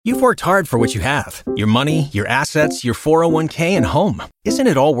You've worked hard for what you have. Your money, your assets, your 401k, and home. Isn't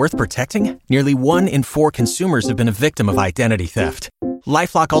it all worth protecting? Nearly 1 in 4 consumers have been a victim of identity theft.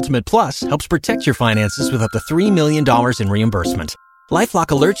 LifeLock Ultimate Plus helps protect your finances with up to $3 million in reimbursement. LifeLock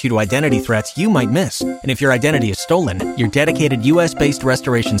alerts you to identity threats you might miss. And if your identity is stolen, your dedicated U.S.-based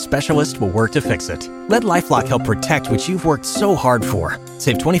restoration specialist will work to fix it. Let LifeLock help protect what you've worked so hard for.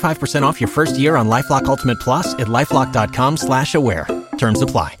 Save 25% off your first year on LifeLock Ultimate Plus at LifeLock.com/aware. Terms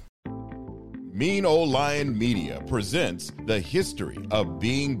apply. Mean Old Lion Media presents The History of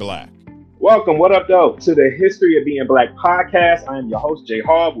Being Black. Welcome, what up, though, to the History of Being Black podcast. I am your host, Jay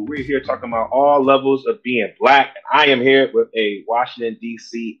Hall, but we're here talking about all levels of being black. And I am here with a Washington,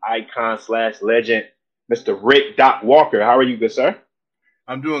 D.C. icon / legend, Mr. Rick Doc Walker. How are you, good sir?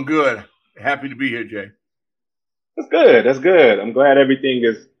 I'm doing good. Happy to be here, Jay. That's good. That's good. I'm glad everything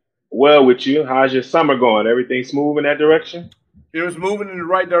is well with you. How's your summer going? Everything smooth in that direction? It was moving in the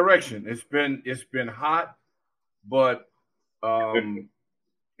right direction. It's been hot, but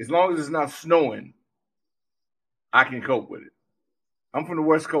as long as it's not snowing, I can cope with it. I'm from the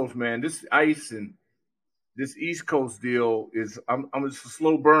West Coast, man. This ice and this East Coast deal it's a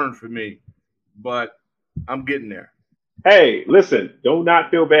slow burn for me, but I'm getting there. Hey, listen, do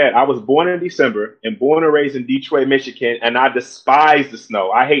not feel bad. I was born in December and born and raised in Detroit, Michigan, and I despise the snow.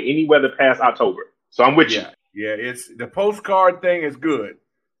 I hate any weather past October. So I'm with you. Yeah, it's the postcard thing is good.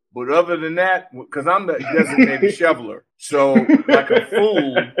 But other than that, because I'm the designated shoveler, so like a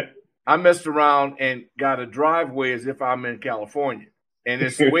fool, I messed around and got a driveway as if I'm in California. And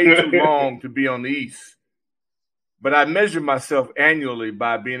it's way too long to be on the East. But I measure myself annually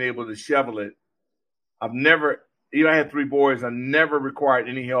by being able to shovel it. I've never, I had 3 boys. I never required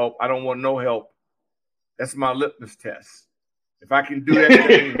any help. I don't want no help. That's my litmus test. If I can do that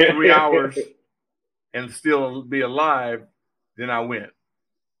thing in 3 hours and still be alive, then I win.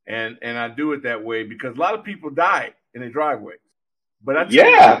 And I do it that way because a lot of people die in their driveways. But I tell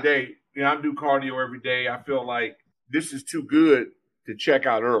you every day, I do cardio every day. I feel like this is too good to check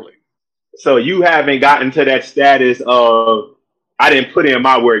out early. So you haven't gotten to that status of, I didn't put in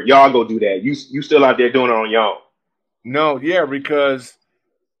my work. Y'all go do that. You still out there doing it on your own. No, because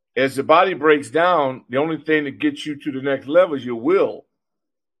as the body breaks down, the only thing that gets you to the next level is your will.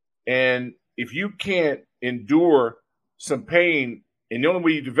 And if you can't endure some pain, and the only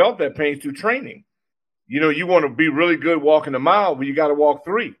way you develop that pain is through training. You want to be really good walking a mile, but you got to walk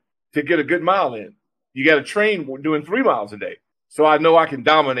 3 to get a good mile in. You got to train doing 3 miles a day. So I know I can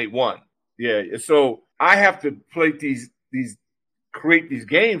dominate 1. Yeah. So I have to play create these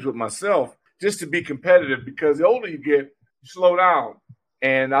games with myself just to be competitive because the older you get, you slow down.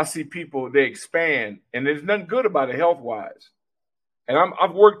 And I see people, they expand, and there's nothing good about it health-wise. And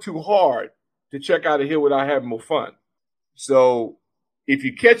I've worked too hard to check out of here without having more fun. So if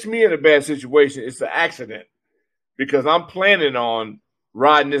you catch me in a bad situation, it's an accident because I'm planning on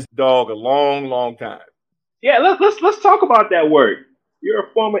riding this dog a long, long time. Yeah, let's talk about that work. You're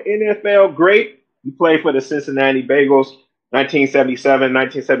a former NFL great. You played for the Cincinnati Bengals, 1977,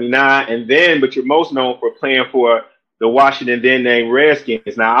 1979, but you're most known for playing for the Washington then named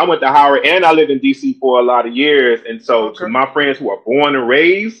Redskins. Now, I went to Howard and I lived in D.C. for a lot of years, and so to my friends who are born and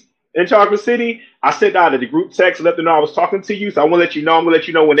raised in Chocolate City, I sent out the group text, let them know I was talking to you. So I'm gonna let you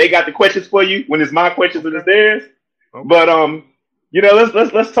know when they got the questions for you, when it's my questions and it's theirs. Okay. But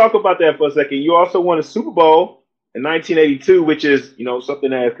let's talk about that for a second. You also won a Super Bowl in 1982, which is something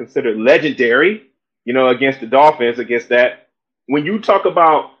that is considered legendary. Against the Dolphins. Against that, when you talk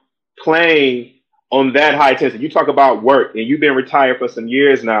about playing on that high intensity, you talk about work, and you've been retired for some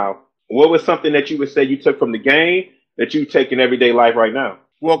years now. What was something that you would say you took from the game that you take in everyday life right now?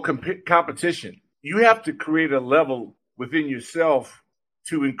 Well, competition. You have to create a level within yourself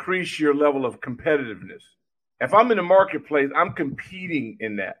to increase your level of competitiveness. If I'm in the marketplace, I'm competing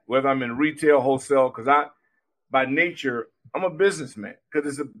in that, whether I'm in retail, wholesale, because by nature, I'm a businessman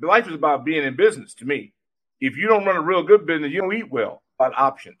because life is about being in business to me. If you don't run a real good business, you don't eat well. About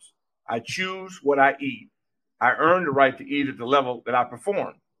options. I choose what I eat. I earn the right to eat at the level that I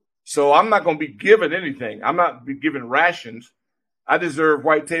perform. So I'm not going to be given anything. I'm not be given rations. I deserve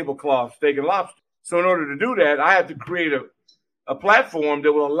white tablecloth, steak, and lobster. So in order to do that, I have to create a platform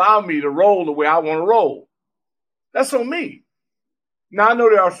that will allow me to roll the way I want to roll. That's on me. Now, I know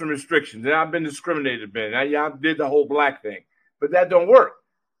there are some restrictions, and I've been discriminated against. I did the whole black thing, but that don't work.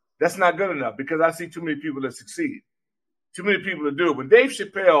 That's not good enough because I see too many people that succeed, too many people that do it. When Dave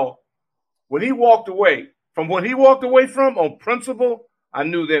Chappelle, when he walked away from on principle, I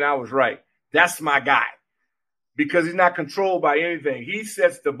knew then I was right. That's my guy because he's not controlled by anything. He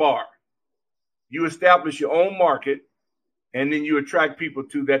sets the bar. You establish your own market, And then you attract people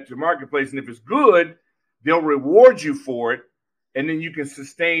to the marketplace. And if it's good, they'll reward you for it. And then you can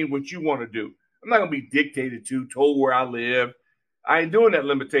sustain what you want to do. I'm not going to be dictated to, told where I live. I ain't doing that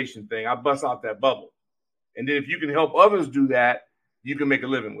limitation thing. I bust out that bubble. And then if you can help others do that, you can make a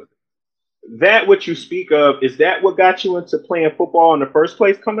living with it. That what you speak of, is that what got you into playing football in the first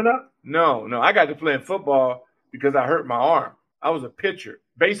place coming up? No. I got to playing football because I hurt my arm. I was a pitcher.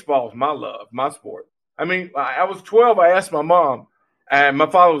 Baseball is my love, my sport. I mean, I was 12. I asked my mom, and my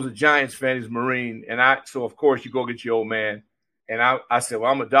father was a Giants fan. He's a Marine. So of course you go get your old man. And I said,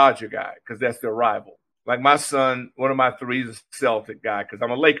 well, I'm a Dodger guy because that's their rival. Like my son, one of my three is a Celtic guy because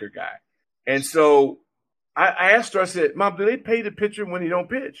I'm a Laker guy. And so I asked her, I said, Mom, do they pay the pitcher when he don't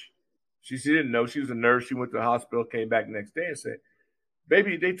pitch? She didn't know. She was a nurse. She went to the hospital, came back the next day and said,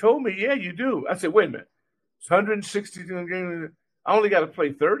 baby, they told me, yeah, you do. I said, wait a minute. It's 160 games. I only got to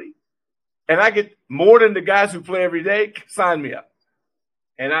play 30. And I get more than the guys who play every day. Sign me up.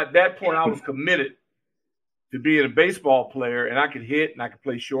 And at that point, I was committed to being a baseball player, and I could hit and I could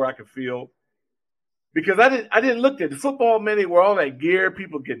play short, I could field. Because I didn't look at the football, man, they were all that gear,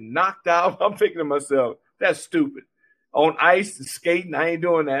 people getting knocked out. I'm thinking to myself, that's stupid. On ice and skating, I ain't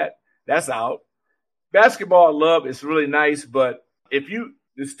doing that. That's out. Basketball, I love. It's really nice, but if you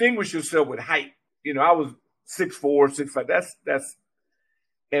distinguish yourself with height, I was 6'4", 6'5". That's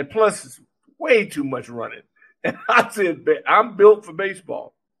and plus it's way too much running. And I said, I'm built for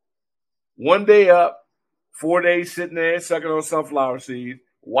baseball. One day up, 4 days sitting there sucking on sunflower seeds,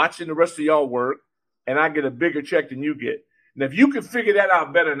 watching the rest of y'all work, and I get a bigger check than you get. And if you can figure that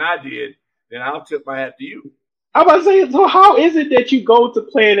out better than I did, then I'll tip my hat to you. I was about to say, so how is it that you go to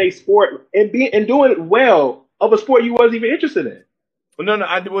playing a sport and doing it well of a sport you wasn't even interested in? Well, no,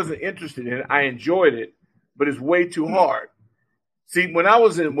 I wasn't interested in it. I enjoyed it, but it's way too hard. See,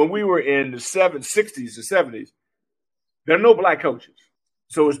 when we were in the 60s, the 70s, there are no black coaches.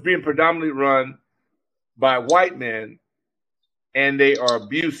 So it's being predominantly run by white men, and they are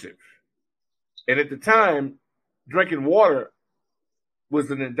abusive. And at the time, drinking water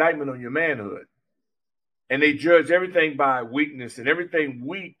was an indictment on your manhood. And they judged everything by weakness, and everything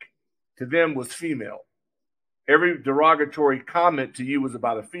weak to them was female. Every derogatory comment to you was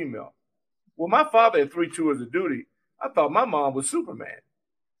about a female. Well, my father had 3 tours of duty. I thought my mom was Superman.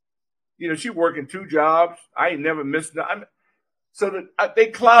 She working 2 jobs. I ain't never missed nothing. So they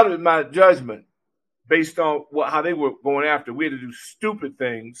clouded my judgment based on how they were going after. We had to do stupid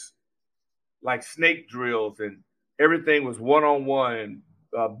things like snake drills, and everything was one-on-one,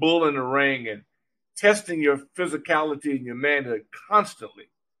 and bull in the ring, and testing your physicality and your manhood constantly,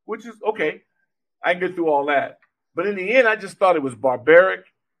 which is okay. I can get through all that. But in the end, I just thought it was barbaric.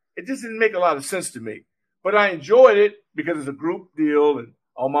 It just didn't make a lot of sense to me. But I enjoyed it because it's a group deal and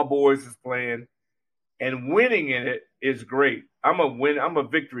all my boys is playing. And winning in it is great. I'm a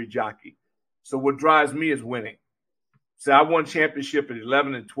victory jockey. So what drives me is winning. So I won championship at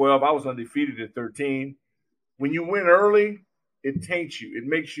 11 and 12. I was undefeated at 13. When you win early, it taints you. It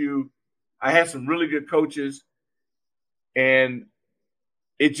makes you – I had some really good coaches, and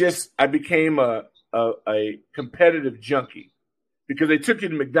I became a competitive junkie because they took you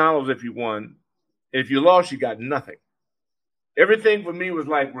to McDonald's if you won. And if you lost, you got nothing. Everything for me was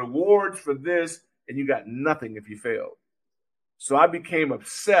like rewards for this, and you got nothing if you failed. So I became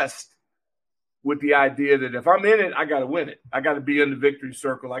obsessed with the idea that if I'm in it, I got to win it. I got to be in the victory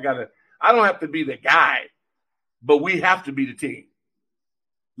circle. I don't have to be the guy, but we have to be the team.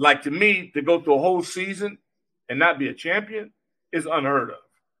 Like, to me, to go through a whole season and not be a champion is unheard of.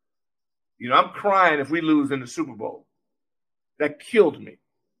 I'm crying if we lose in the Super Bowl. That killed me.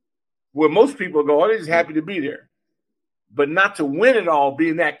 Where most people go, they're just happy to be there. But not to win it all,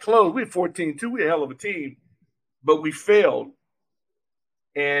 being that close. We had 14-2. We had a hell of a team, but we failed.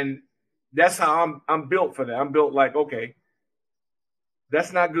 And that's how I'm built for that. I'm built like, okay,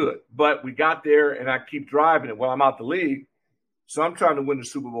 that's not good. But we got there, and I keep driving it while I'm out the league. So I'm trying to win the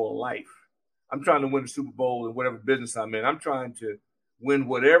Super Bowl of life. I'm trying to win the Super Bowl in whatever business I'm in. I'm trying to win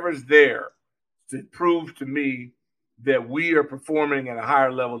whatever's there to prove to me that we are performing at a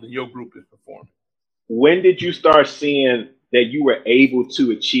higher level than your group is performing. When did you start seeing that you were able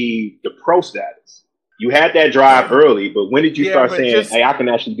to achieve the pro status? You had that drive early, but when did you start saying, hey, I can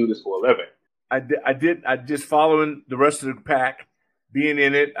actually do this for a living? I just following the rest of the pack, being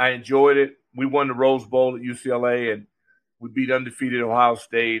in it. I enjoyed it. We won the Rose Bowl at UCLA, and we beat undefeated Ohio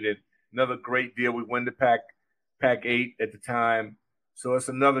State, and another great deal. We won the Pac-8 at the time. So it's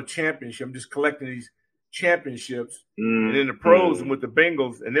another championship. I'm just collecting these championships. And in the pros and with the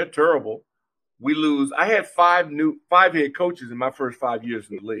Bengals, and they're terrible, we lose. I had five head coaches in my first 5 years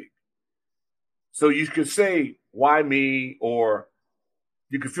in the league. So you could say, why me? Or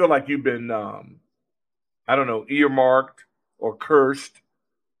you could feel like you've been, earmarked or cursed.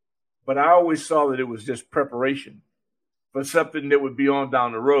 But I always saw that it was just preparation for something that would be on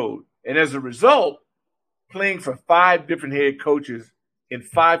down the road. And as a result, playing for 5 different head coaches in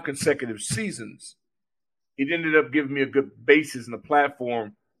 5 consecutive seasons, it ended up giving me a good basis and a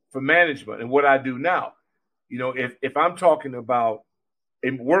platform for management and what I do now. If I'm talking about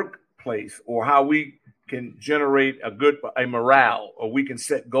a workplace or how we can generate a morale or we can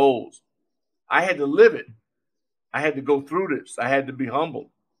set goals, I had to live it. I had to go through this. I had to be humbled.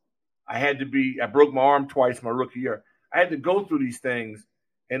 I broke my arm twice my rookie year. I had to go through these things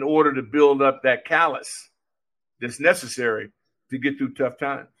in order to build up that callus that's necessary to get through tough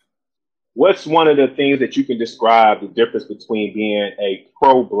times. What's one of the things that you can describe the difference between being a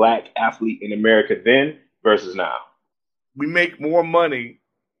pro-Black athlete in America then versus now? We make more money,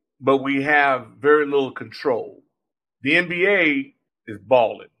 but we have very little control. The NBA is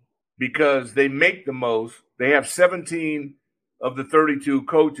balling because they make the most. They have 17 of the 32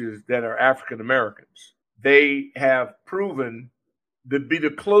 coaches that are African Americans. They have proven to be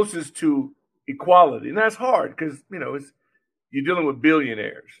the closest to equality. And that's hard because, you're dealing with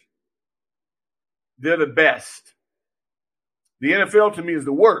billionaires. They're the best. The NFL to me is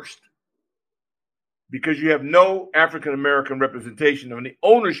the worst because you have no African American representation of the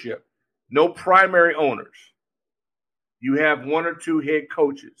ownership, no primary owners. You have 1 or 2 head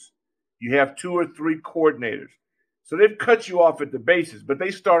coaches. You have 2 or 3 coordinators. So they've cut you off at the bases, but they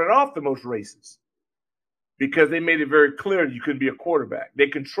started off the most racist because they made it very clear you couldn't be a quarterback. They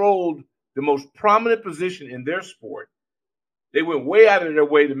controlled the most prominent position in their sport. They went way out of their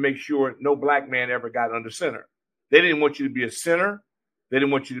way to make sure no Black man ever got under center. They didn't want you to be a center. They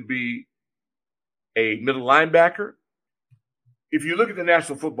didn't want you to be a middle linebacker. If you look at the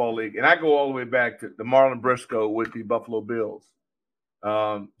National Football League, and I go all the way back to the Marlon Briscoe with the Buffalo Bills,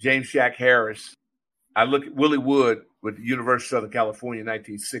 James Shaq Harris. I look at Willie Wood with the University of Southern California in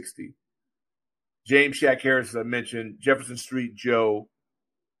 1960. James Shaq Harris, as I mentioned, Jefferson Street Joe.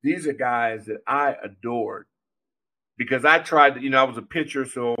 These are guys that I adored because I tried to, I was a pitcher,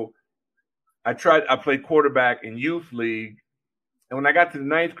 so I played quarterback in youth league. And when I got to the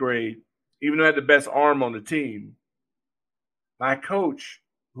 9th grade, even though I had the best arm on the team, my coach,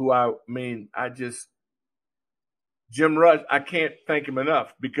 Jim Rush, I can't thank him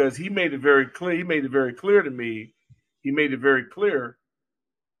enough because he made it very clear. He made it very clear to me. He made it very clear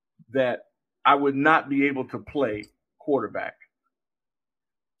that I would not be able to play quarterback.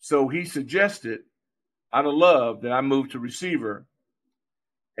 So he suggested, out of love, that I move to receiver.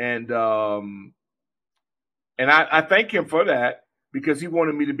 And I thank him for that because he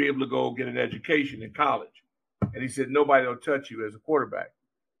wanted me to be able to go get an education in college. And he said, nobody will touch you as a quarterback.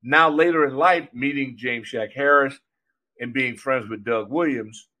 Now, later in life, meeting James Shaq Harris and being friends with Doug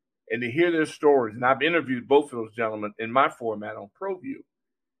Williams, and to hear their stories, and I've interviewed both of those gentlemen in my format on ProView,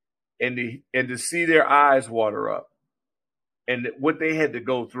 and to see their eyes water up, and what they had to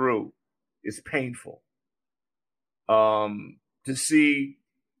go through is painful. To see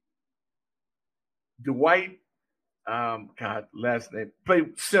Dwight, last name,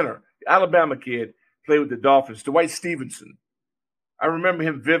 played center, Alabama kid, played with the Dolphins, Dwight Stevenson. I remember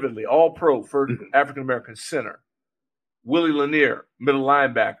him vividly, all pro, first African-American center. Willie Lanier, middle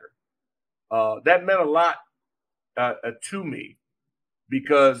linebacker. That meant a lot to me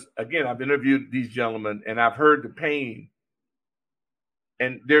because, again, I've interviewed these gentlemen and I've heard the pain,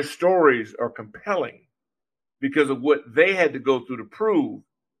 and their stories are compelling because of what they had to go through to prove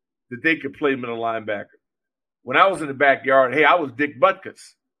that they could play middle linebacker. When I was in the backyard, I was Dick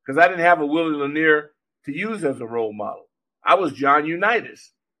Butkus because I didn't have a Willie Lanier to use as a role model. I was John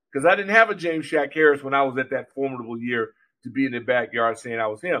Unitas because I didn't have a James Shaq Harris when I was at that formidable year to be in the backyard saying I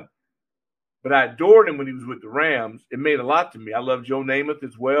was him. But I adored him when he was with the Rams. It meant a lot to me. I love Joe Namath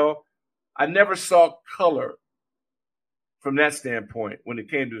as well. I never saw color from that standpoint when it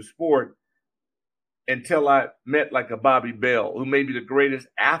came to the sport until I met like a Bobby Bell, who may be the greatest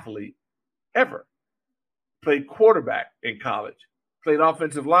athlete ever. Played quarterback in college, played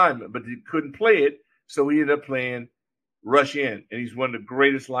offensive lineman, but he couldn't play it, so he ended up playing rush in, and he's one of the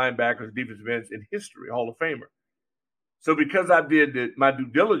greatest linebackers, defensive ends in history, Hall of Famer. So because I did my due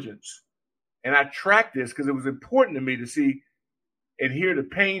diligence, and I tracked this because it was important to me to see and hear the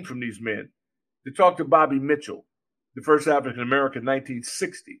pain from these men, to talk to Bobby Mitchell, the first African-American,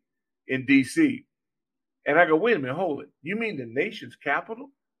 1960 in D.C., and I go, wait a minute, hold it. You mean the nation's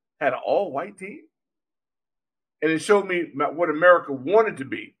capital had an all-white team? And it showed me what America wanted to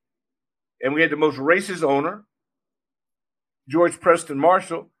be. And we had the most racist owner, George Preston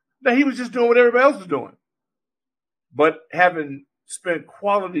Marshall, No, he was just doing what everybody else was doing. But having spent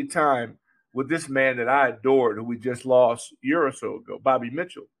quality time with this man that I adored, who we just lost a year or so ago, Bobby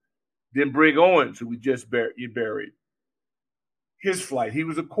Mitchell, then Brig Owens, who we just buried, his flight. He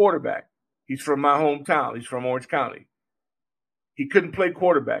was a quarterback. He's from my hometown. He's from Orange County. He couldn't play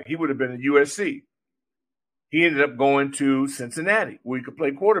quarterback. He would have been at USC. He ended up going to Cincinnati, where he could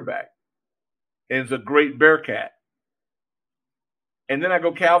play quarterback. And is a great Bearcat. And then I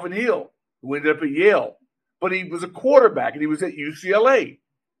go Calvin Hill, who ended up at Yale. But he was a quarterback, and he was at UCLA.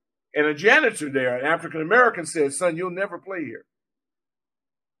 And a janitor there, an African-American, said, son, you'll never play here.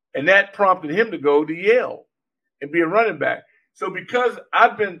 And that prompted him to go to Yale and be a running back. So because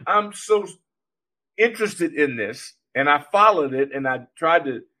I'm so interested in this, and I followed it, and I tried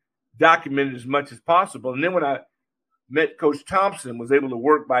to document it as much as possible. And then when I met Coach Thompson, was able to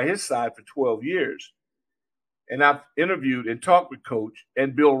work by his side for 12 years. And I've interviewed and talked with Coach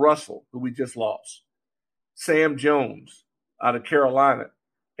and Bill Russell, who we just lost, Sam Jones out of Carolina.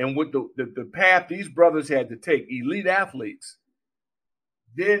 And with the path these brothers had to take, elite athletes,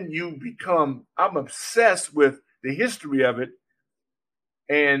 then I'm obsessed with the history of it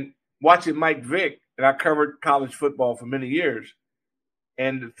and watching Mike Vick, and I covered college football for many years,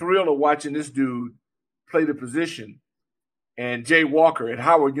 and the thrill of watching this dude play the position. And Jay Walker at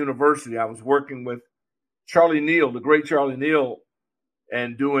Howard University, I was working with Charlie Neal, the great Charlie Neal,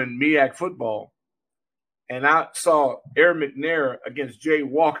 and doing MEAC football. And I saw Air McNair against Jay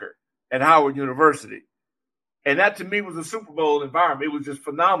Walker at Howard University. And that to me was a Super Bowl environment. It was just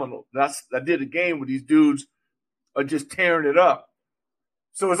phenomenal. I did a game where these dudes are just tearing it up.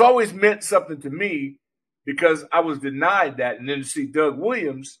 So it's always meant something to me because I was denied that. And then to see Doug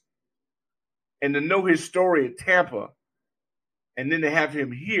Williams and to know his story at Tampa, and then to have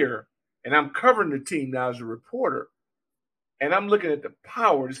him here, and I'm covering the team now as a reporter, and I'm looking at the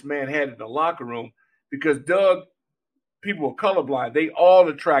power this man had in the locker room because Doug, people are colorblind. They all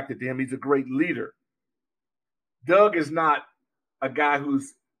attracted to him. He's a great leader. Doug is not a guy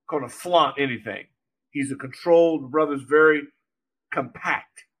who's going to flaunt anything. He's a controlled, the brother's very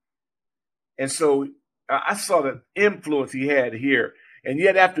compact. And so I saw the influence he had here. And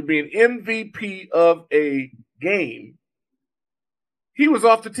yet after being MVP of a game, he was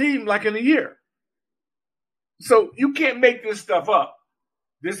off the team like in a year. So you can't make this stuff up.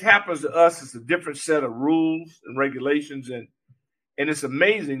 This happens to us. It's a different set of rules and regulations. And it's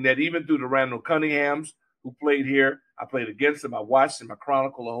amazing that even through the Randall Cunninghams who played here, I played against them, I watched them, I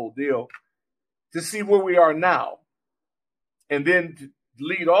chronicled the whole deal, to see where we are now. And then to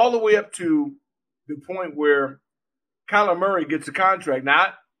lead all the way up to the point where Kyler Murray gets a contract.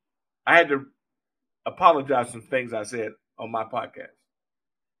 Now, I had to apologize for some things I said on my podcast.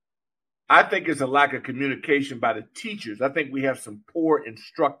 I think it's a lack of communication by the teachers. I think we have some poor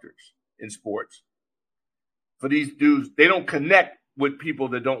instructors in sports. For these dudes, they don't connect with people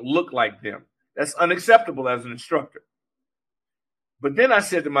that don't look like them. That's unacceptable as an instructor. But then I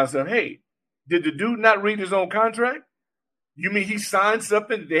said to myself, hey, did the dude not read his own contract? You mean he signed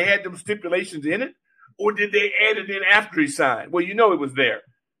something that they had them stipulations in it? Or did they add it in after he signed? Well, you know it was there.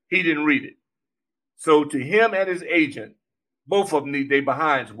 He didn't read it. So to him and his agent, both of them need their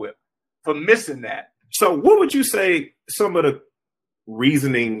behinds whipped for missing that. So what would you say some of the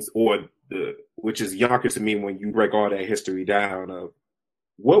reasonings which is yonkers to me when you break all that history down of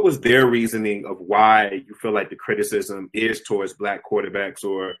what was their reasoning of why you feel like the criticism is towards black quarterbacks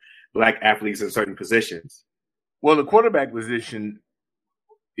or black athletes in certain positions? Well, the quarterback position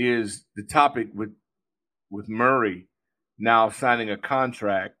is the topic with Murray now signing a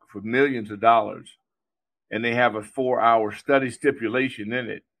contract for millions of dollars, and they have a 4-hour study stipulation in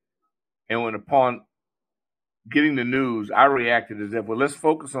it. And when upon getting the news, I reacted as if, well, let's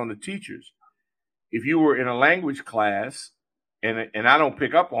focus on the teachers. If you were in a language class and I don't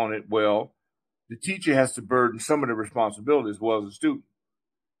pick up on it, well, the teacher has to burden some of the responsibility as well as the student.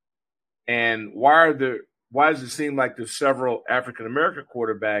 And why does it seem like there's several African-American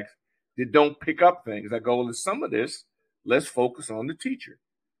quarterbacks that don't pick up things? I go, well, some of this, let's focus on the teacher.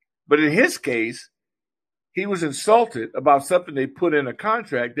 But in his case, he was insulted about something they put in a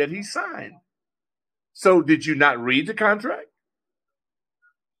contract that he signed. So did you not read the contract?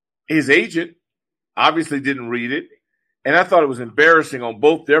 His agent obviously didn't read it. And I thought it was embarrassing on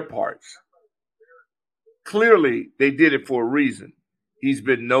both their parts. Clearly, they did it for a reason. He's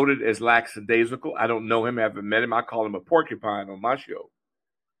been noted as lackadaisical. I don't know him, I haven't met him. I call him a porcupine on my show.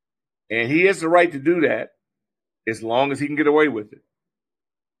 And he has the right to do that as long as he can get away with it.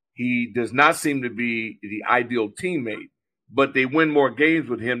 He does not seem to be the ideal teammate, but they win more games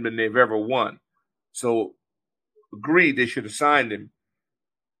with him than they've ever won. So, agreed, they should have signed him.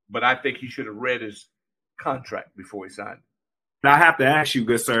 but I think he should have read his contract before he signed it. Now I have to ask you,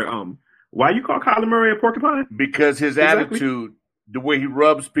 good sir, why you call Kyler Murray a porcupine? Because his attitude, the way he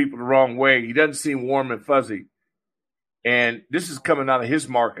rubs people the wrong way, he doesn't seem warm and fuzzy. And this is coming out of his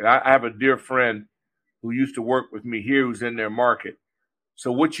market. I have a dear friend who used to work with me here who's in their market.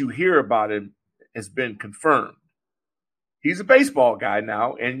 So what you hear about him has been confirmed. He's a baseball guy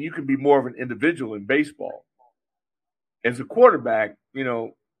now, and you can be more of an individual in baseball. As a quarterback,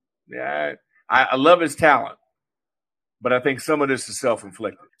 I love his talent, but I think some of this is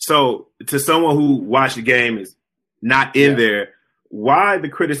self-inflicted. So to someone who watched the game is not in there, why the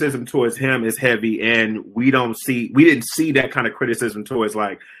criticism towards him is heavy, and we didn't see that kind of criticism towards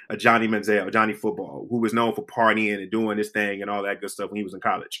like a Johnny Manziel, Johnny Football, who was known for partying and doing this thing and all that good stuff when he was in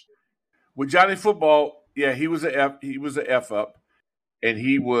college. With Johnny Football, he was a F up, and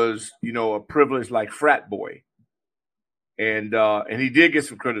he was, a privileged like frat boy. And he did get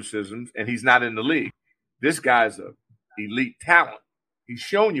some criticisms, and he's not in the league. This guy's a elite talent. He's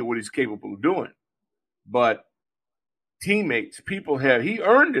shown you what he's capable of doing. But teammates, he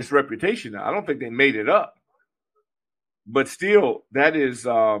earned this reputation now. I don't think they made it up. But still, that is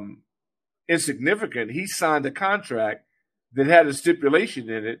insignificant. He signed a contract that had a stipulation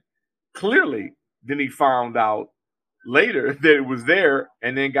in it. Clearly, then he found out later that it was there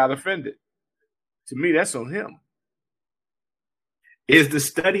and then got offended. To me, that's on him. Is the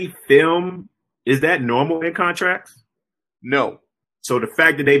study film, is that normal in contracts? No. So the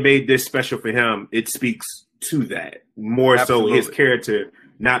fact that they made this special for him, it speaks to that. More Absolutely. So his character,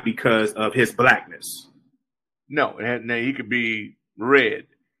 not because of his blackness. No, he could be red.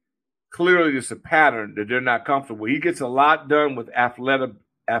 Clearly, there's a pattern that they're not comfortable. He gets a lot done with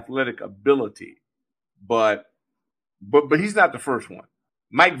athletic ability, but he's not the first one.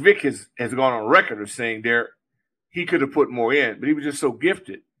 Mike Vick has gone on record of saying he could have put more in, but he was just so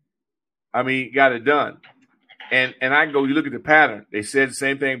gifted. I mean, he got it done. And you look at the pattern. They said the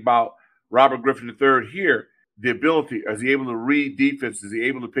same thing about Robert Griffin III here. The ability, is he able to read defense? Is he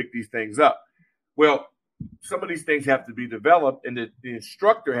able to pick these things up? Well, some of these things have to be developed, and the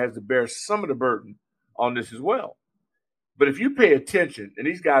instructor has to bear some of the burden on this as well. But if you pay attention, and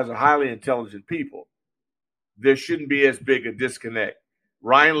these guys are highly intelligent people, there shouldn't be as big a disconnect.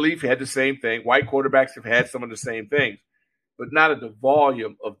 Ryan Leaf had the same thing. White quarterbacks have had some of the same things, but not at the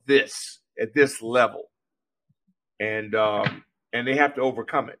volume of this, at this level. And they have to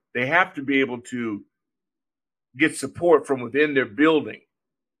overcome it. They have to be able to get support from within their building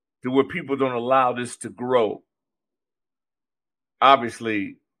to where people don't allow this to grow.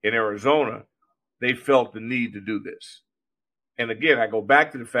 Obviously, in Arizona, they felt the need to do this. And again, I go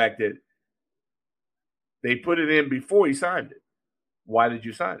back to the fact that they put it in before he signed it. Why did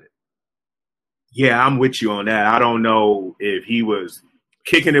you sign it? Yeah, I'm with you on that. I don't know if he was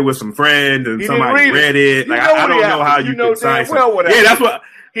kicking it with some friends and somebody read it. Like, I don't know how you could sign something. Yeah, that's what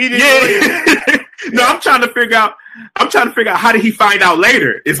he didn't read it. No, I'm trying to figure out how did he find out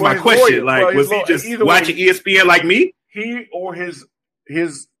later is my question. Was he just watching ESPN like me? He or his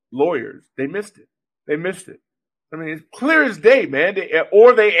lawyers, they missed it. I mean, it's clear as day, man. They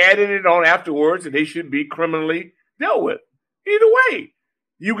added it on afterwards, and they should be criminally dealt with. Either way,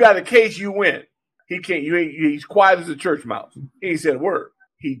 you got a case, you win. He can't. He's quiet as a church mouse. He ain't said a word.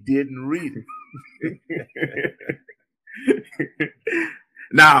 He didn't read it.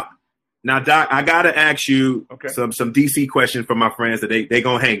 Now, Doc, I gotta ask you some DC questions from my friends that they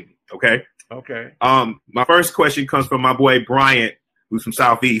gonna hang me. Okay. Okay. My first question comes from my boy Bryant, who's from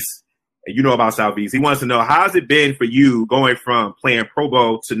Southeast, and you know about Southeast. He wants to know, how's it been for you going from playing Pro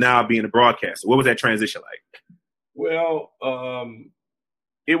Bowl to now being a broadcaster? What was that transition like? Well,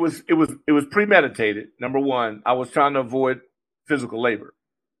 it was premeditated. Number one, I was trying to avoid physical labor,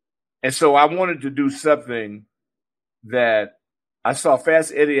 and so I wanted to do something that I saw.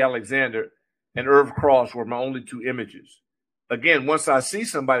 Fast Eddie Alexander and Irv Cross were my only two images. Again, once I see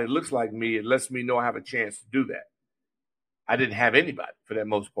somebody that looks like me, it lets me know I have a chance to do that. I didn't have anybody for that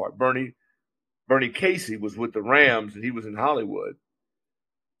most part. Bernie Casey was with the Rams, and he was in Hollywood.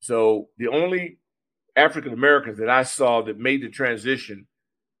 So the only African Americans that I saw that made the transition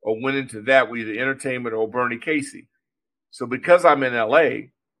or went into that were either entertainment or Bernie Casey. So because I'm in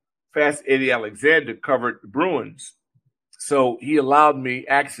LA, Fast Eddie Alexander covered the Bruins. So he allowed me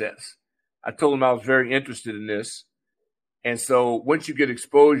access. I told him I was very interested in this. And so once you get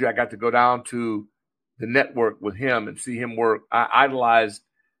exposure, I got to go down to the network with him and see him work. I idolized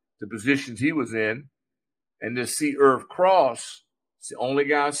the positions he was in, and to see Irv Cross, it's the only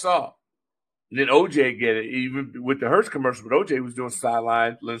guy I saw. And then OJ get it, even with the Hertz commercial, but OJ was doing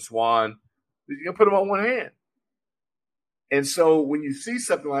sideline, Lynn Swan. You can put him on one hand. And so when you see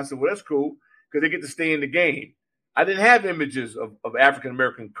something like that, I said, well, that's cool because they get to stay in the game. I didn't have images of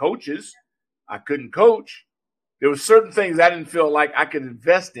African-American coaches. I couldn't coach. There were certain things I didn't feel like I could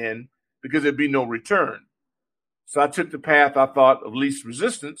invest in because there'd be no return. So I took the path I thought of least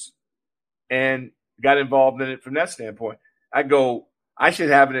resistance and got involved in it from that standpoint. I should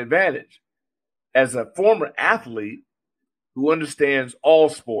have an advantage. As a former athlete who understands all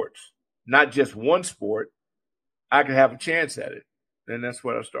sports, not just one sport, I could have a chance at it. And that's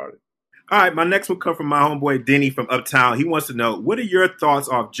where I started. All right, my next one comes from my homeboy Denny from Uptown. He wants to know, what are your thoughts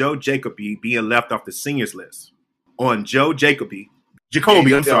on Joe Jacoby being left off the seniors list? On Jacoby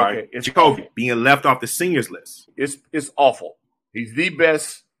being left off the seniors list. It's awful. He's the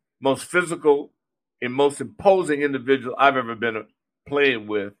best, most physical, and most imposing individual I've ever been playing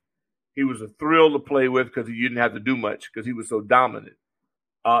with. He was a thrill to play with because he didn't have to do much because he was so dominant.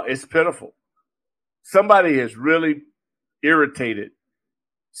 It's pitiful. Somebody has really irritated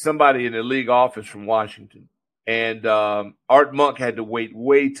somebody in the league office from Washington. And Art Monk had to wait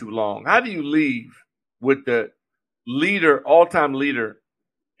way too long. How do you leave with the all-time leader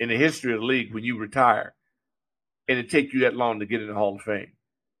in the history of the league when you retire and it take you that long to get in the Hall of Fame?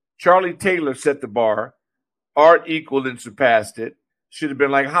 Charlie Taylor set the bar. Art equaled and surpassed it. Should have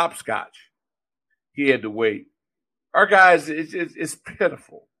been like hopscotch. He had to wait. Our guys, it's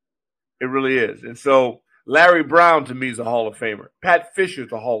pitiful. It really is. And so Larry Brown, to me, is a Hall of Famer. Pat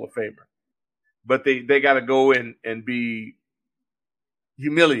Fisher's a Hall of Famer. But they got to go in and be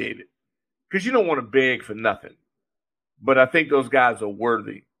humiliated because you don't want to beg for nothing. But I think those guys are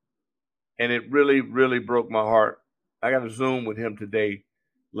worthy. And it really, really broke my heart. I got a Zoom with him today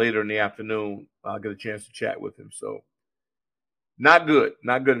later in the afternoon. I'll get a chance to chat with him. So not good.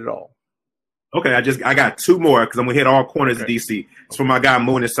 Not good at all. Okay, I got two more because I'm going to hit all corners of D.C. It's from my guy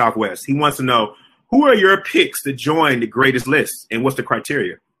Moon in Southwest. He wants to know, who are your picks to join the greatest list and what's the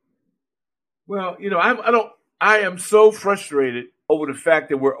criteria? Well, I am so frustrated over the fact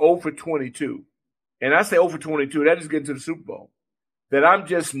that we're 0 for 22. And I say 0 for 22, that is getting to the Super Bowl. That I'm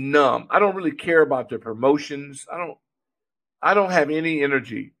just numb. I don't really care about the promotions. I don't have any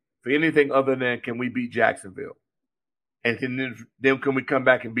energy for anything other than can we beat Jacksonville? And then can we come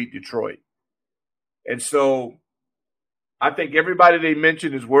back and beat Detroit? And so I think everybody they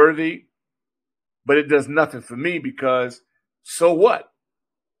mention is worthy, but it does nothing for me because so what?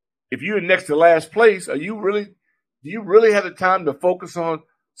 If you're next to last place, do you really have the time to focus on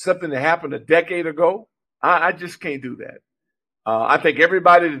something that happened a decade ago? I just can't do that. I think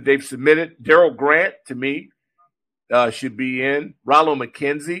everybody that they've submitted, Darrell Grant, to me, should be in. Rollo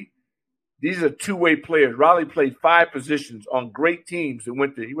McKenzie. These are two-way players. Raleigh played 5 positions on great teams that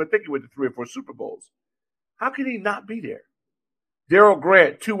went to 3 or 4 Super Bowls. How can he not be there? Darrell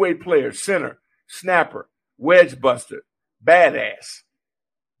Grant, two-way player, center, snapper, wedge buster, badass.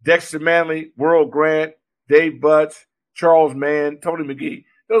 Dexter Manley, Worrell Grant, Dave Butts, Charles Mann, Tony McGee.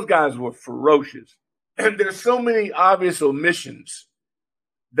 Those guys were ferocious. And there's so many obvious omissions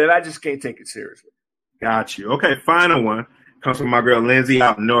that I just can't take it seriously. Got you. Okay, final one comes from my girl Lindsay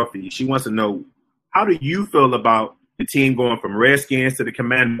out in Northeast. She wants to know, how do you feel about the team going from Redskins to the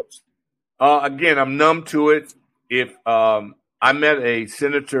Commandos? Again, I'm numb to it. If I met a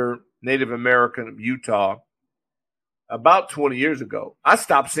senator, Native American of Utah, about 20 years ago. I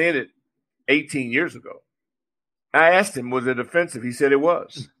stopped saying it 18 years ago. I asked him, was it offensive? He said it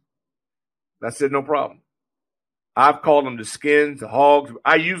was. I said, no problem. I've called them the Skins, the Hogs.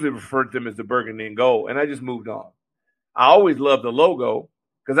 I usually refer to them as the Burgundy and Gold, and I just moved on. I always loved the logo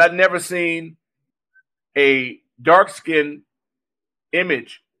because I'd never seen a dark-skinned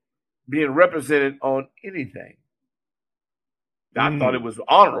image being represented on anything. I thought it was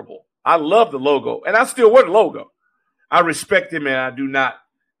honorable. I love the logo, and I still wear the logo. I respect them, and I do not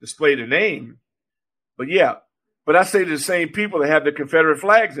display the name. But, yeah, but I say to the same people that have the Confederate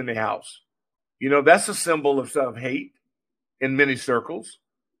flags in their house. You know, that's a symbol of hate in many circles.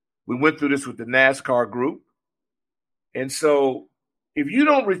 We went through this with the NASCAR group. And so if you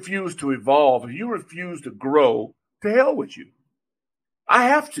don't refuse to evolve, if you refuse to grow, to hell with you. I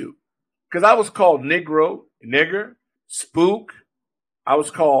have to. Because I was called Negro, nigger, spook. I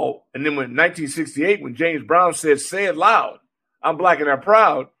was called, and then when 1968, when James Brown said, say it loud, I'm black and I'm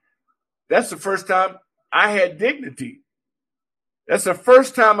proud, that's the first time I had dignity. That's the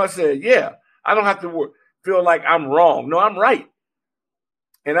first time I said, yeah, I don't have to feel like I'm wrong. No, I'm right.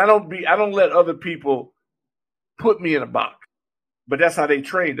 And I don't let other people put me in a box. But that's how they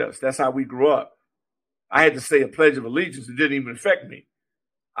trained us. That's how we grew up. I had to say a Pledge of Allegiance. It didn't even affect me.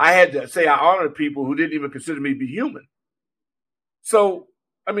 I had to say I honored people who didn't even consider me to be human. So,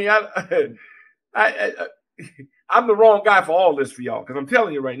 I mean, I I'm the wrong guy for all this for y'all, because I'm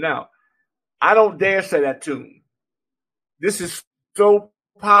telling you right now, I don't dare say that tune. This is so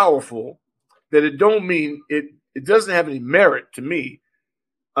powerful that it don't mean it doesn't have any merit to me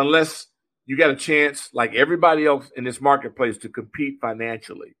unless you got a chance, like everybody else in this marketplace, to compete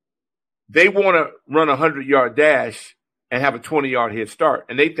financially. They want to run a 100-yard dash and have a 20-yard head start,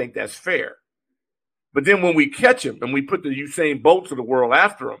 and they think that's fair. But then when we catch them and we put the Usain Bolts of the world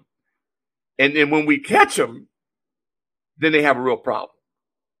after them, and then when we catch them, then they have a real problem.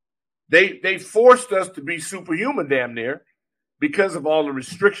 They forced us to be superhuman damn near because of all the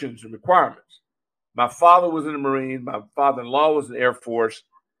restrictions and requirements. My father was in the Marines. My father-in-law was in the Air Force,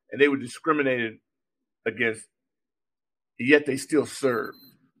 and they were discriminated against, yet they still served.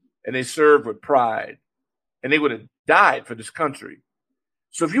 And they served with pride. And they would have died for this country.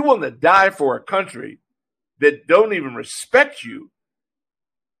 So if you're willing to die for a country that don't even respect you,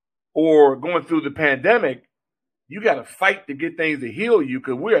 or going through the pandemic, you got to fight to get things to heal you,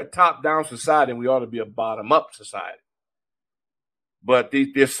 because we're a top-down society and we ought to be a bottom-up society. But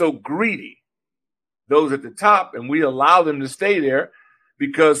they're so greedy, those at the top, and we allow them to stay there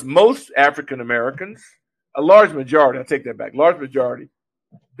because most African Americans, a large majority, I take that back, large majority,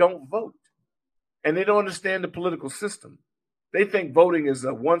 don't vote. And they don't understand the political system. They think voting is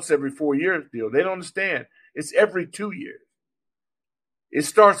a once every 4 years deal. They don't understand. It's every 2 years. It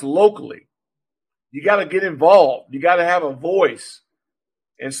starts locally. You got to get involved. You got to have a voice.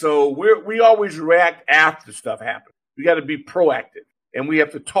 And so we always react after stuff happens. We got to be proactive. And we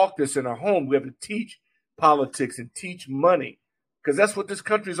have to talk this in our home. We have to teach politics and teach money, because that's what this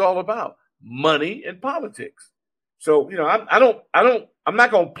country is all about: money and politics. So, I'm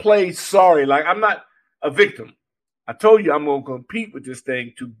not going to play sorry. Like, I'm not a victim. I told you I'm going to compete with this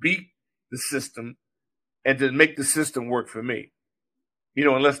thing to beat the system and to make the system work for me.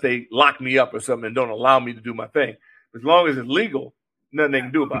 Unless they lock me up or something and don't allow me to do my thing. As long as it's legal, nothing they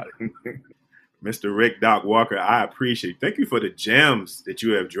can do about it. Mr. Rick Doc Walker, I appreciate it. Thank you for the gems that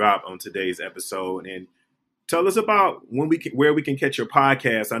you have dropped on today's episode. And tell us about where we can catch your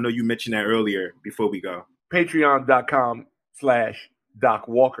podcast. I know you mentioned that earlier before we go. Patreon.com/Doc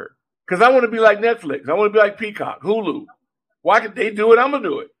Walker. Because I want to be like Netflix. I want to be like Peacock, Hulu. Why could they do it? I'm going to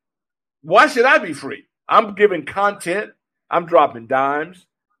do it. Why should I be free? I'm giving content. I'm dropping dimes.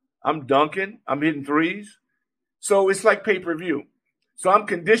 I'm dunking. I'm hitting threes. So it's like pay-per-view. So I'm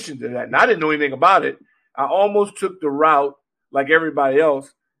conditioned to that. And I didn't know anything about it. I almost took the route like everybody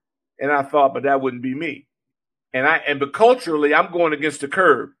else. And I thought, but that wouldn't be me. But culturally, I'm going against the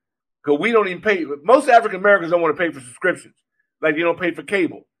curve. Because we don't even pay. Most African Americans don't want to pay for subscriptions. Like you don't pay for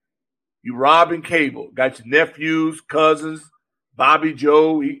cable. You robbing cable. Got your nephews, cousins, Bobby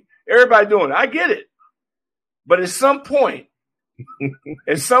Joe. Everybody doing it. I get it. But at some point,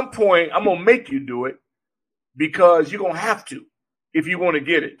 I'm going to make you do it, because you're going to have to if you want to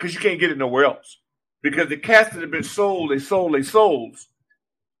get it, because you can't get it nowhere else. Because the cats that have been sold, they souls.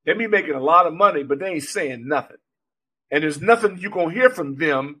 They be making a lot of money, but they ain't saying nothing. And there's nothing you're going to hear from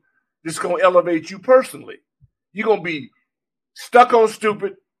them that's going to elevate you personally. You're going to be stuck on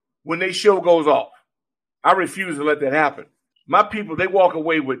stupid when their show goes off. I refuse to let that happen. My people, they walk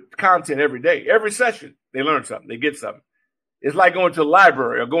away with content every day. Every session, they learn something. They get something. It's like going to the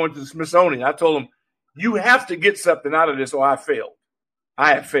library or going to the Smithsonian. I told them, you have to get something out of this or I failed.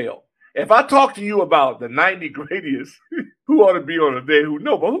 I have failed. If I talk to you about the 90 greatest who ought to be on a day,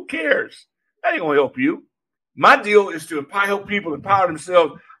 but who cares? That ain't going to help you. My deal is to help people empower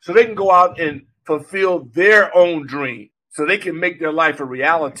themselves so they can go out and fulfill their own dream, so they can make their life a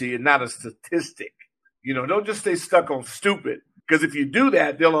reality and not a statistic. Don't just stay stuck on stupid, because if you do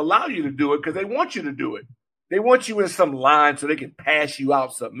that, they'll allow you to do it because they want you to do it. They want you in some line so they can pass you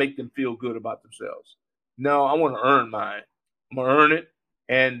out something, make them feel good about themselves. No, I want to earn mine. I'm going to earn it.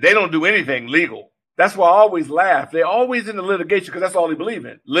 And they don't do anything legal. That's why I always laugh. They're always in the litigation because that's all they believe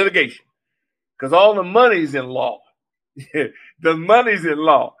in, litigation. Because all the money's in law. The money's in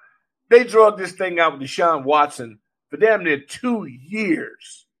law. They drug this thing out with Deshaun Watson for damn near 2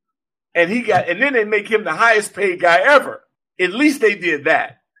 years. And then they make him the highest paid guy ever. At least they did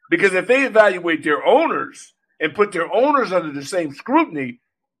that. Because if they evaluate their owners and put their owners under the same scrutiny,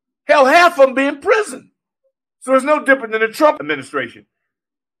 hell, half of them be in prison. So it's no different than the Trump administration.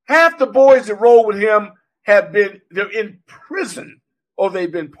 Half the boys that roll with him they're in prison or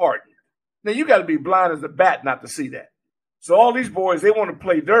they've been pardoned. Now you got to be blind as a bat not to see that. So all these boys, they want to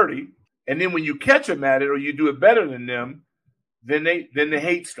play dirty. And then when you catch them at it or you do it better than them, then the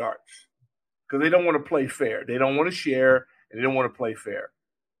hate starts. Because they don't want to play fair. They don't want to share and they don't want to play fair.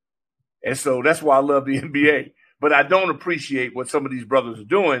 And so that's why I love the NBA. But I don't appreciate what some of these brothers are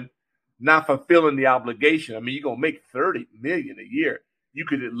doing not fulfilling the obligation. I mean, you're going to make $30 million a year. You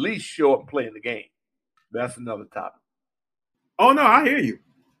could at least show up and play in the game. That's another topic. Oh, no, I hear you.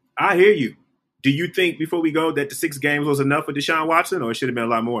 I hear you. Do you think, before we go, that the 6 games was enough for Deshaun Watson, or it should have been a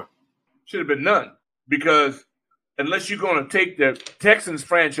lot more? Should have been none. Because unless you're going to take the Texans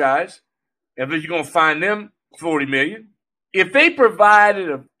franchise, unless you're going to find them $40 million, if they provided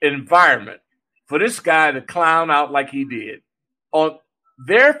an environment for this guy to clown out like he did on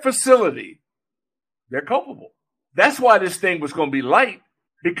their facility, they're culpable. That's why this thing was going to be light,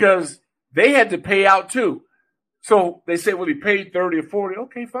 because they had to pay out too. So they say, well, he paid 30 or 40.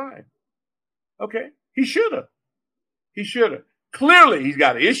 Okay, fine. Okay. He should have. He should have. Clearly, he's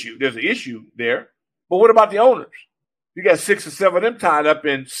got an issue. There's an issue there. But what about the owners? You got 6 or 7 of them tied up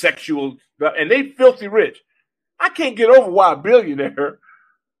in sexual, and they filthy rich. I can't get over why a billionaire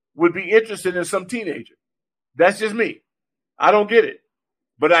would be interested in some teenager. That's just me. I don't get it.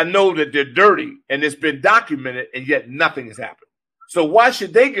 But I know that they're dirty, and it's been documented, and yet nothing has happened. So why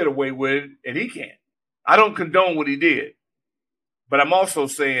should they get away with it and he can't? I don't condone what he did. But I'm also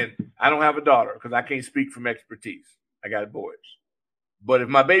saying I don't have a daughter because I can't speak from expertise. I got boys. But if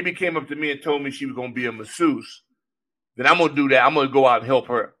my baby came up to me and told me she was going to be a masseuse, then I'm going to do that. I'm going to go out and help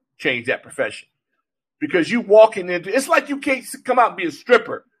her change that profession. Because you walking into, it's like you can't come out and be a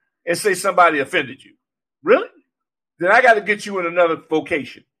stripper and say somebody offended you. Really? Then I got to get you in another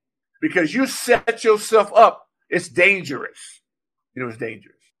vocation. Because you set yourself up. It's dangerous. You know, it's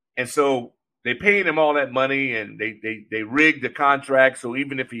dangerous. And so they paying him all that money, and they rigged the contract. So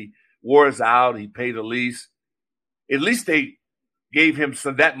even if he wars out, he paid the lease. At least they gave him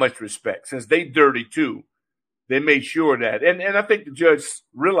that much respect. Since they dirty too, they made sure that. And I think the judge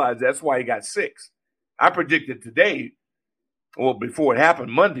realized that's why he got 6. I predicted today, or before it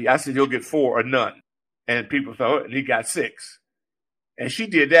happened Monday, I said he'll get 4 or none. And people thought, and he got 6. And she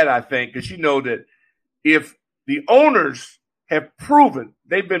did that, I think, because she know that if the owners have proven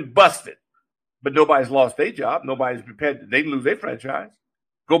they've been busted, but nobody's lost their job, nobody's prepared, they lose their franchise.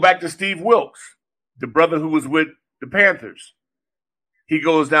 Go back to Steve Wilkes, the brother who was with the Panthers. He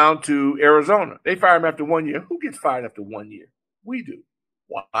goes down to Arizona. They fire him after 1 year. Who gets fired after 1 year? We do.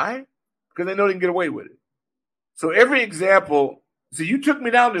 Why? Because they know they can get away with it. So every example, so you took me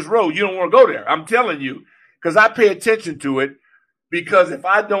down this road, you don't want to go there. I'm telling you, because I pay attention to it, because if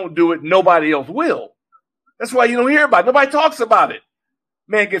I don't do it, nobody else will. That's why you don't hear about it. Nobody talks about it.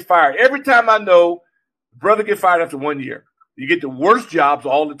 Man gets fired. Every time I know, brother gets fired after 1 year. You get the worst jobs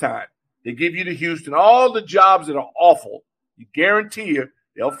all the time. They give you to Houston, all the jobs that are awful. You guarantee you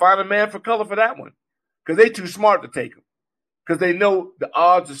they'll find a man for color for that one because they're too smart to take them because they know the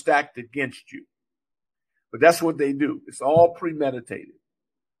odds are stacked against you. But that's what they do. It's all premeditated.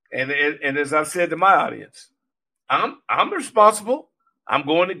 And as I've said to my audience, I'm responsible. I'm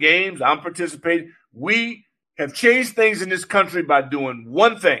going to games. I'm participating. We have changed things in this country by doing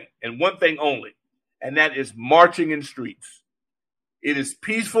one thing and one thing only, and that is marching in streets. It is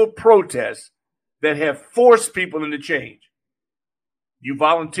peaceful protests that have forced people into change. You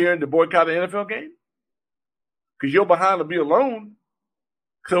volunteering to boycott an NFL game? Because you're behind to be alone.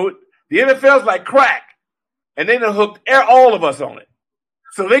 So the NFL's like crack, and they done hooked all of us on it.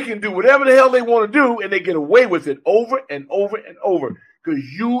 So they can do whatever the hell they want to do, and they get away with it over and over and over. Because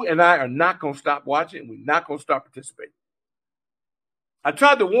you and I are not going to stop watching, and we're not going to stop participating. I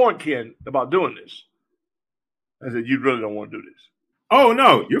tried to warn Ken about doing this. I said, you really don't want to do this. Oh,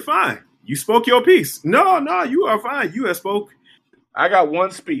 no, you're fine. You spoke your piece. No, you are fine. You have spoke. I got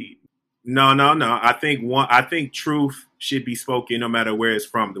one speed. No. I think truth should be spoken no matter where it's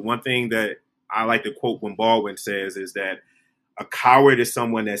from. The one thing that I like to quote when Baldwin says is that a coward is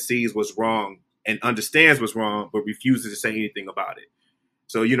someone that sees what's wrong and understands what's wrong, but refuses to say anything about it.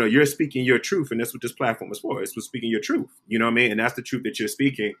 So, you're speaking your truth, and that's what this platform is for. It's for speaking your truth. You know what I mean? And that's the truth that you're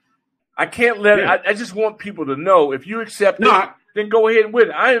speaking. I can't let it. I just want people to know if you accept it, then go ahead with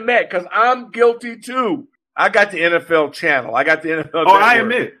it. I am mad because I'm guilty too. I got the NFL channel. I got the NFL network. I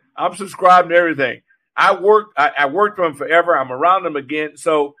admit. I'm subscribed to everything. I worked for them forever. I'm around them again.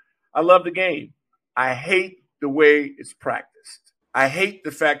 So I love the game. I hate the way it's practiced. I hate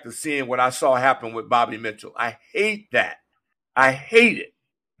the fact of seeing what I saw happen with Bobby Mitchell. I hate that. I hate it.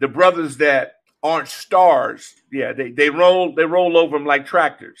 The brothers that aren't stars, they roll over them like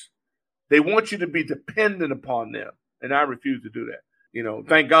tractors. They want you to be dependent upon them, and I refuse to do that.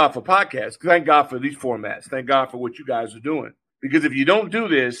 Thank God for podcasts. Thank God for these formats. Thank God for what you guys are doing. Because if you don't do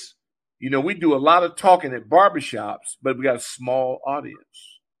this, we do a lot of talking at barbershops, but we got a small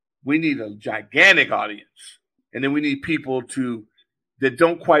audience. We need a gigantic audience. And then we need people that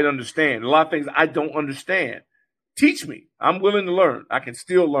don't quite understand. A lot of things I don't understand. Teach me. I'm willing to learn. I can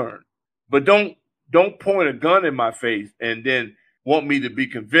still learn. But don't point a gun in my face and then want me to be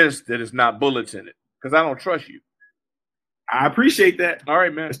convinced that it's not bullets in it, because I don't trust you. I appreciate that. All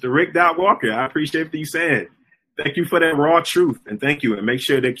right, man. Mr. Rick Walker, I appreciate what you saying. Thank you for that raw truth, and thank you. And make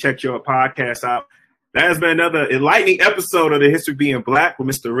sure to check your podcast out. That has been another enlightening episode of The History of Being Black with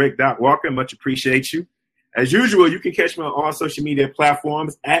Mr. Rick Walker. Much appreciate you. As usual, you can catch me on all social media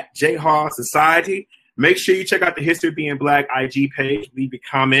platforms at J-Hall Society. Make sure you check out the History of Being Black IG page. Leave your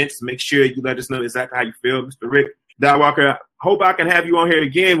comments. Make sure you let us know exactly how you feel. Mr. Rick Walker, hope I can have you on here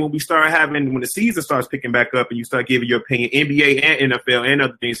again when the season starts picking back up and you start giving your opinion, NBA and NFL and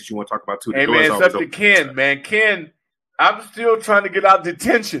other things that you want to talk about too. Hey, man, it's up to Ken, man. Ken, I'm still trying to get out of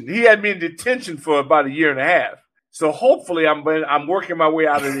detention. He had me in detention for about 1.5 years. So hopefully I'm working my way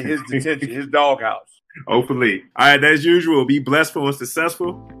out of his detention, his doghouse. Hopefully. All right, as usual, be blessed and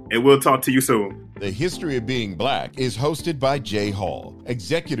successful, and we'll talk to you soon. The History of Being Black is hosted by Jay Hall,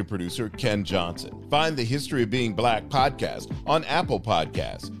 executive producer Ken Johnson. Find the History of Being Black podcast on Apple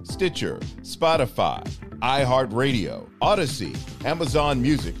Podcasts, Stitcher, Spotify, iHeartRadio, Odyssey, Amazon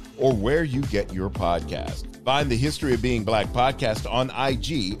Music, or where you get your podcast. Find the History of Being Black podcast on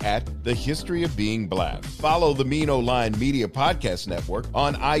IG at The History of Being Black. Follow the Mean O-Line Media Podcast Network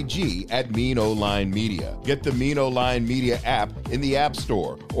on IG at Mean O-Line Media. Get the Mean O-Line Media app in the App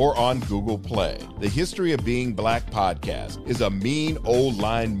Store or on Google Play. The History of Being Black podcast is a Mean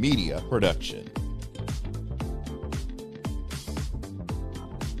O-Line Media production.